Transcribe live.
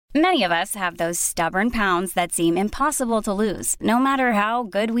Many of us have those stubborn pounds that seem impossible to lose, no matter how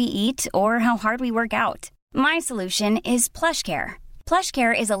good we eat or how hard we work out. My solution is PlushCare.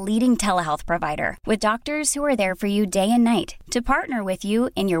 PlushCare is a leading telehealth provider with doctors who are there for you day and night to partner with you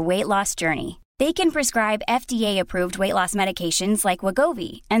in your weight loss journey. They can prescribe FDA-approved weight loss medications like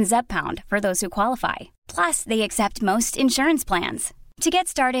Wegovy and Zepbound for those who qualify. Plus, they accept most insurance plans. To get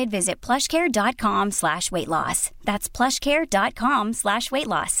started, visit plushcare.com/weightloss. That's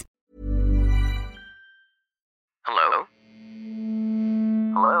plushcare.com/weightloss. Hello?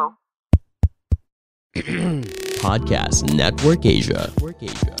 Hello? Podcast Network Asia.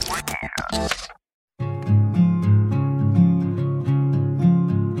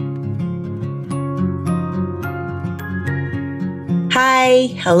 Hi,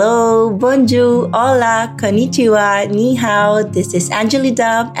 hello, bonjour, hola, konnichiwa, ni hao. This is Anjali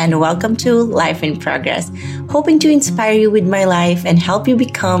Dub and welcome to Life in Progress. Hoping to inspire you with my life and help you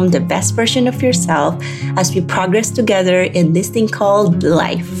become the best version of yourself as we progress together in this thing called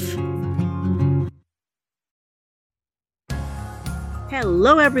life.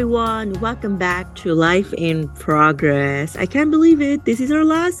 Hello everyone, welcome back to Life in Progress. I can't believe it, this is our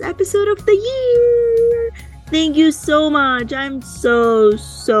last episode of the year. Thank you so much. I'm so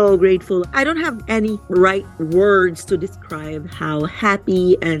grateful. I don't have any right words to describe how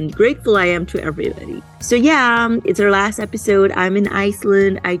happy and grateful I am to everybody. So yeah, it's our last episode. I'm in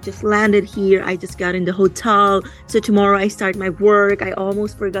Iceland. I just landed here. I just got in the hotel. So tomorrow I start my work. I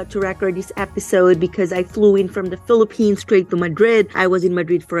almost forgot to record this episode because I flew in from the Philippines straight to Madrid. I was in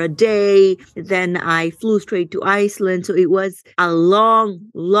Madrid for a day. Then I flew straight to Iceland. So it was a long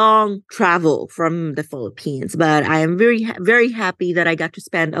travel from the Philippines. But I am very happy that I got to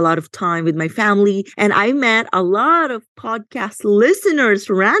spend a lot of time with my family. And I met a lot of podcast listeners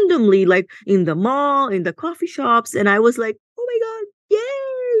randomly, like in the mall, in the coffee shops. And I was like, oh my God, yay!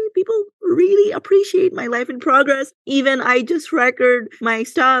 People really appreciate my Life in Progress. Even I just record my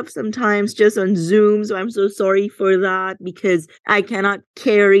stuff sometimes just on Zoom. So I'm so sorry for that because I cannot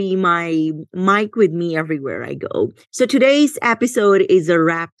carry my mic with me everywhere I go. So today's episode is a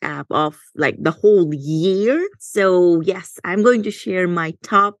wrap up of like the whole year. So yes, I'm going to share my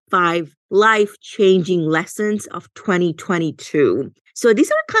top 5 life-changing lessons of 2022. So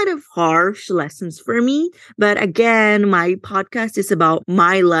these are kind of harsh lessons for me. But again, my podcast is about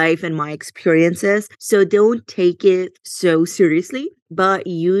my life and my experiences. So don't take it so seriously, but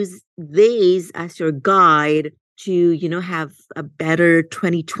use these as your guide to, have a better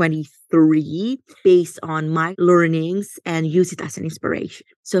 2023 based on my learnings and use it as an inspiration.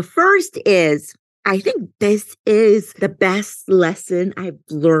 So first is, I think this is the best lesson I've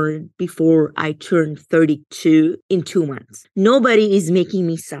learned before I turned 32 in 2 months. Nobody is making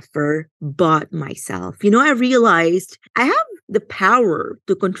me suffer but myself. I realized I have the power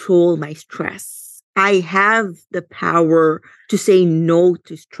to control my stress. I have the power to say no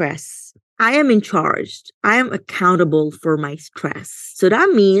to stress. I am in charge. I am accountable for my stress. So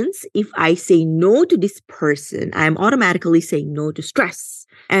that means if I say no to this person, I am automatically saying no to stress.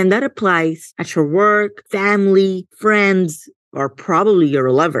 And that applies at your work, family, friends, or probably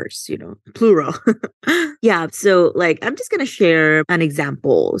your lovers, plural. Yeah. So I'm just going to share an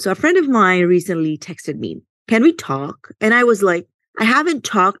example. So a friend of mine recently texted me, can we talk? And I was like, I haven't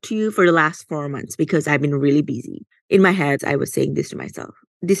talked to you for the last 4 months because I've been really busy. In my head, I was saying this to myself.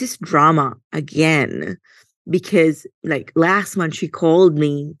 This is drama again. Because last month she called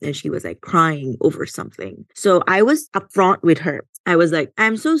me and she was crying over something. So I was upfront with her. I was like,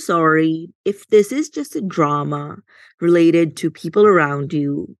 I'm so sorry. If this is just a drama related to people around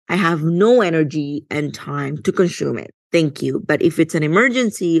you, I have no energy and time to consume it. Thank you. But if it's an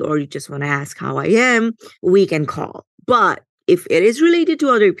emergency or you just want to ask how I am, we can call. But if it is related to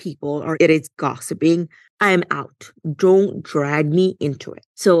other people or it is gossiping, I am out. Don't drag me into it.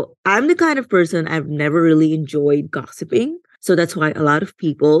 So I'm the kind of person I've never really enjoyed gossiping. So that's why a lot of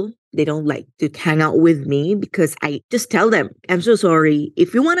people, they don't like to hang out with me because I just tell them, I'm so sorry.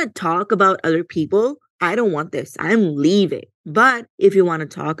 If you want to talk about other people, I don't want this. I'm leaving. But if you want to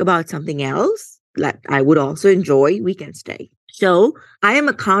talk about something else that I would also enjoy, we can stay. So I am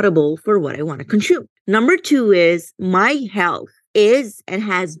accountable for what I want to consume. Number 2 is my health is and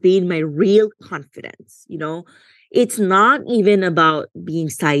has been my real confidence. It's not even about being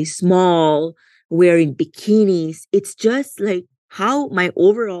size small, wearing bikinis. It's just how my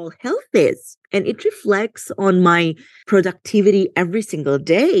overall health is. And it reflects on my productivity every single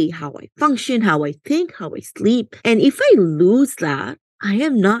day, how I function, how I think, how I sleep. And if I lose that, I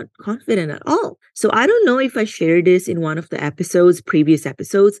am not confident at all. So I don't know if I shared this in one of the previous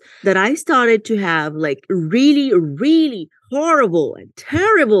episodes, that I started to have like really, really horrible and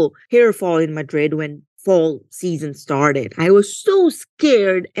terrible hair fall in Madrid when fall season started. I was so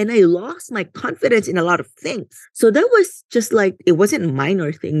scared and I lost my confidence in a lot of things. So that was just like, it wasn't a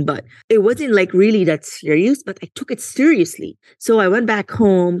minor thing, but it wasn't like really that serious, but I took it seriously. So I went back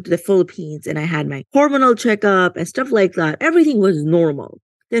home to the Philippines and I had my hormonal checkup and stuff like that. Everything was normal.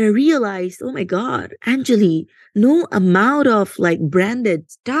 Then I realized, oh my God, Angeli, no amount of like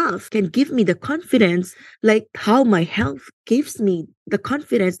branded stuff can give me the confidence like how my health gives me the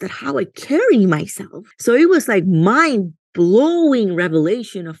confidence that how I carry myself. So it was like mind blowing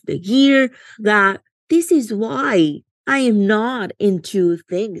revelation of the year that this is why I am not into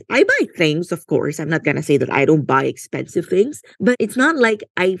things. I buy things, of course. I'm not going to say that I don't buy expensive things, but it's not like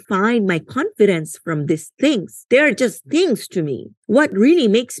I find my confidence from these things. They're just things to me. What really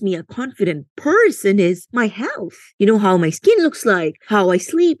makes me a confident person is my health. You know, how my skin looks like, how I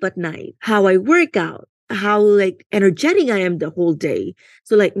sleep at night, how I work out, how like energetic I am the whole day.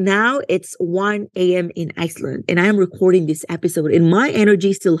 So like now it's 1 a.m. in Iceland and I am recording this episode and my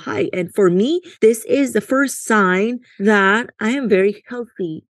energy is still high. And for me, this is the first sign that I am very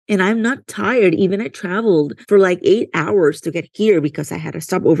healthy and I'm not tired. Even I traveled for like 8 hours to get here because I had a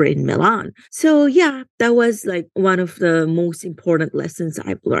stopover in Milan. So yeah, that was like one of the most important lessons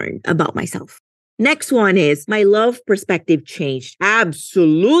I've learned about myself. Next one is my love perspective changed.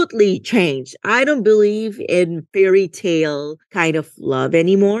 Absolutely changed. I don't believe in fairy tale kind of love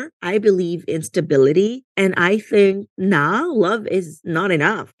anymore. I believe in stability. And I think now love is not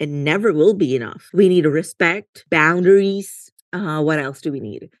enough. It never will be enough. We need respect, boundaries. What else do we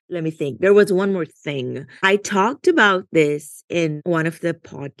need? Let me think. There was one more thing. I talked about this in one of the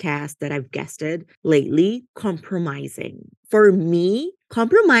podcasts that I've guested lately, compromising. For me,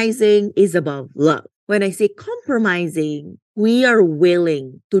 compromising is above love. When I say compromising, we are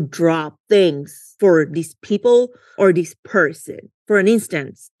willing to drop things for these people or this person. For an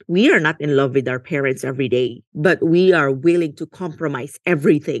instance, we are not in love with our parents every day, but we are willing to compromise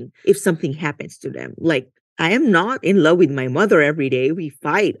everything if something happens to them. Like, I am not in love with my mother every day. We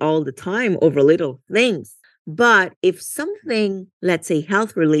fight all the time over little things. But if something, let's say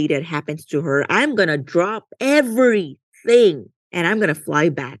health related, happens to her, I'm going to drop everything and I'm going to fly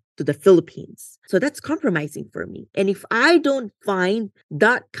back to the Philippines. So that's compromising for me. And if I don't find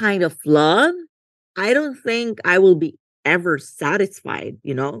that kind of love, I don't think I will be ever satisfied,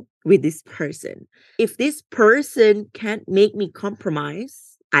 with this person. If this person can't make me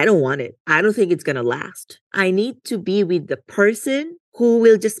compromise, I don't want it. I don't think it's going to last. I need to be with the person who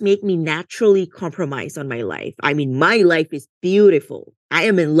will just make me naturally compromise on my life. I mean, my life is beautiful. I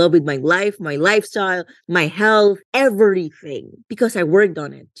am in love with my life, my lifestyle, my health, everything, because I worked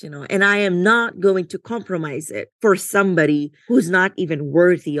on it, and I am not going to compromise it for somebody who's not even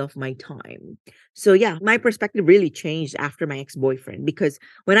worthy of my time. So yeah, my perspective really changed after my ex-boyfriend, because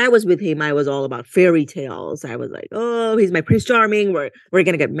when I was with him, I was all about fairy tales. I was like, oh, he's my Prince Charming. We're going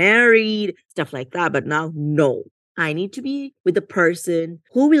to get married, stuff like that. But now, no. I need to be with the person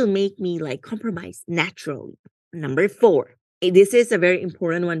who will make me like compromise naturally. Number 4. This is a very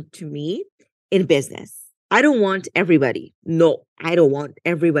important one to me in business. I don't want everybody. No, I don't want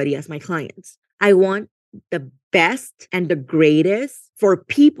everybody as my clients. I want the best and the greatest for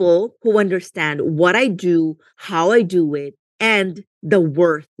people who understand what I do, how I do it, and the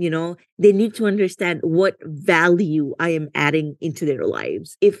worth, they need to understand what value I am adding into their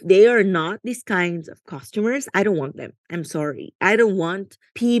lives. If they are not these kinds of customers, I don't want them. I'm sorry. I don't want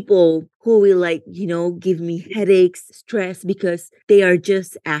people who will give me headaches, stress because they are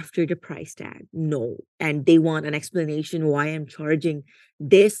just after the price tag. No. And they want an explanation why I'm charging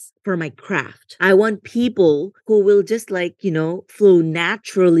this for my craft. I want people who will just flow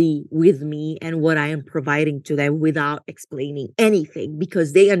naturally with me and what I am providing to them without explaining anything,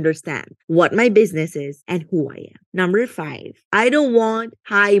 because they understand what my business is and who I am. Number 5, I don't want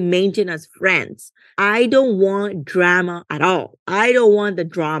high maintenance friends. I don't want drama at all. I don't want the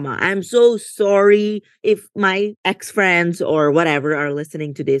drama. I'm so sorry if my ex-friends or whatever are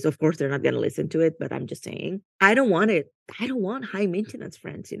listening to this. Of course, they're not going to listen to it, but I'm just saying, I don't want it. I don't want high maintenance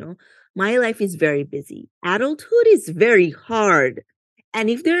friends, My life is very busy. Adulthood is very hard. And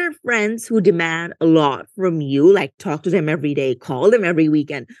if there are friends who demand a lot from you, like talk to them every day, call them every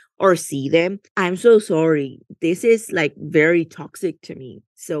weekend, or see them, I'm so sorry. This is very toxic to me.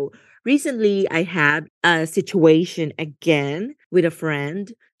 So recently I had a situation again with a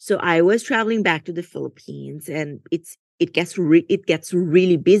friend. So I was traveling back to the Philippines and it gets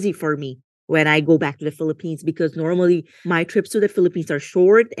really busy for me when I go back to the Philippines, because normally my trips to the Philippines are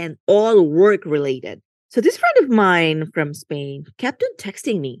short and all work related. So this friend of mine from Spain kept on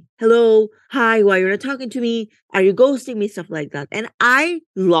texting me, hello, hi, why you're not talking to me? Are you ghosting me? Stuff like that. And I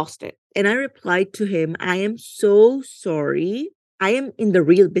lost it. And I replied to him, I am so sorry. I am in the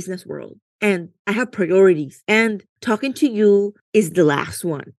real business world and I have priorities. And talking to you is the last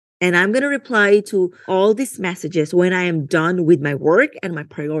one. And I'm going to reply to all these messages when I am done with my work and my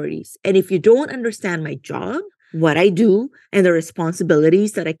priorities. And if you don't understand my job, what I do and the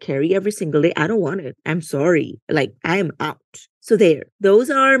responsibilities that I carry every single day, I don't want it. I'm sorry. Like, I'm out. So there, those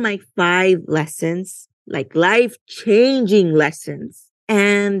are my 5 lessons, like life-changing lessons.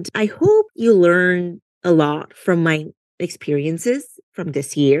 And I hope you learned a lot from my experiences from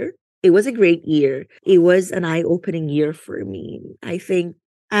this year. It was a great year. It was an eye-opening year for me. I think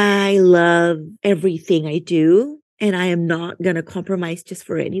I love everything I do. And I am not going to compromise just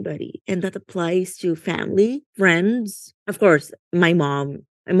for anybody. And that applies to family, friends. Of course, my mom.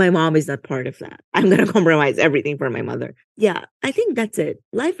 And my mom is not part of that. I'm going to compromise everything for my mother. Yeah, I think that's it.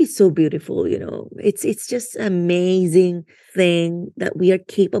 Life is so beautiful, you know. It's just an amazing thing that we are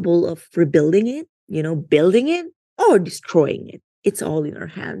capable of rebuilding it, you know, building it or destroying it. It's all in our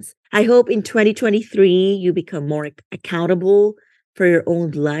hands. I hope in 2023, you become more accountable for your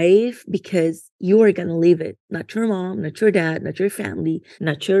own life, because you are going to live it. Not your mom, not your dad, not your family,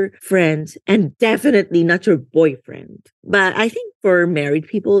 not your friends, and definitely not your boyfriend. But I think for married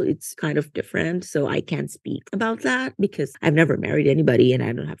people, it's kind of different. So I can't speak about that because I've never married anybody and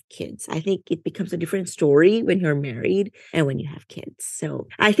I don't have kids. I think it becomes a different story when you're married and when you have kids. So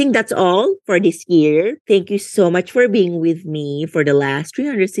I think that's all for this year. Thank you so much for being with me for the last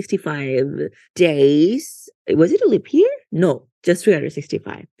 365 days. Was it a leap year? No, just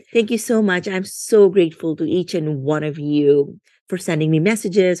 365. Thank you so much. I'm so grateful to each and one of you for sending me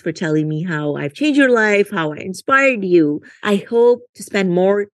messages, for telling me how I've changed your life, how I inspired you. I hope to spend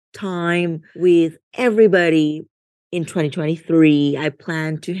more time with everybody in 2023. I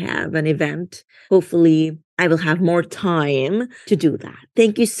plan to have an event. Hopefully, I will have more time to do that.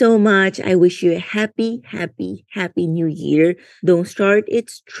 Thank you so much. I wish you a happy, happy, happy new year. Don't start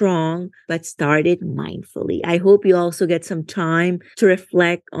it strong, but start it mindfully. I hope you also get some time to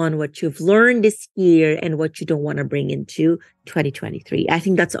reflect on what you've learned this year and what you don't want to bring into 2023. I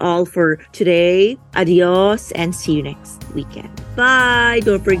think that's all for today. Adios and see you next weekend. Bye.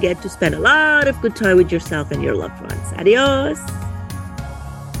 Don't forget to spend a lot of good time with yourself and your loved ones. Adios.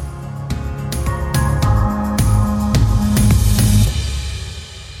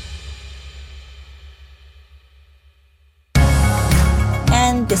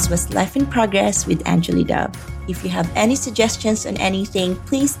 This was Life in Progress with Angeli Dove. If you have any suggestions on anything,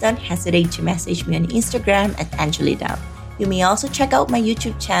 please don't hesitate to message me on Instagram at Angeli Dove. You may also check out my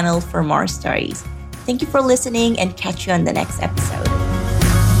YouTube channel for more stories. Thank you for listening and catch you on the next episode.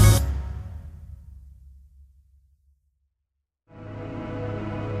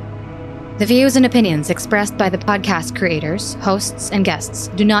 The views and opinions expressed by the podcast creators, hosts, and guests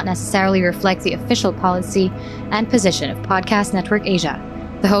do not necessarily reflect the official policy and position of Podcast Network Asia,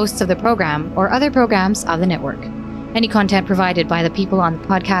 the hosts of the program, or other programs of the network. Any content provided by the people on the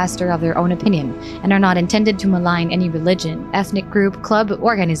podcast are of their own opinion and are not intended to malign any religion, ethnic group, club,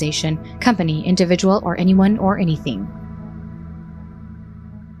 organization, company, individual, or anyone or anything.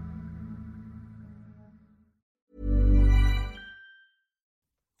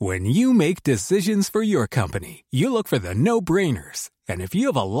 When you make decisions for your company, you look for the no-brainers. And if you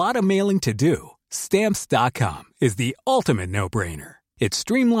have a lot of mailing to do, Stamps.com is the ultimate no-brainer. It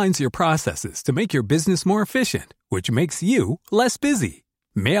streamlines your processes to make your business more efficient, which makes you less busy.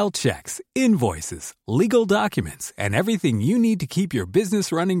 Mail checks, invoices, legal documents, and everything you need to keep your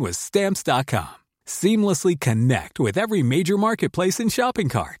business running with Stamps.com. Seamlessly connect with every major marketplace and shopping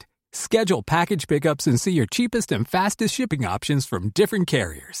cart. Schedule package pickups and see your cheapest and fastest shipping options from different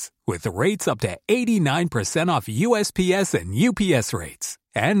carriers, with rates up to 89% off USPS and UPS rates.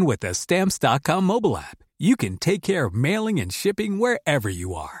 And with the Stamps.com mobile app, you can take care of mailing and shipping wherever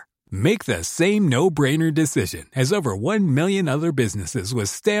you are. Make the same no-brainer decision as over 1 million other businesses with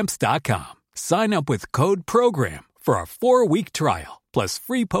Stamps.com. Sign up with code PROGRAM for a 4-week trial, plus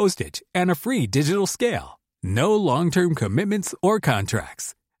free postage and a free digital scale. No long-term commitments or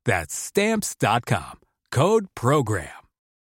contracts. That's Stamps.com. Code PROGRAM.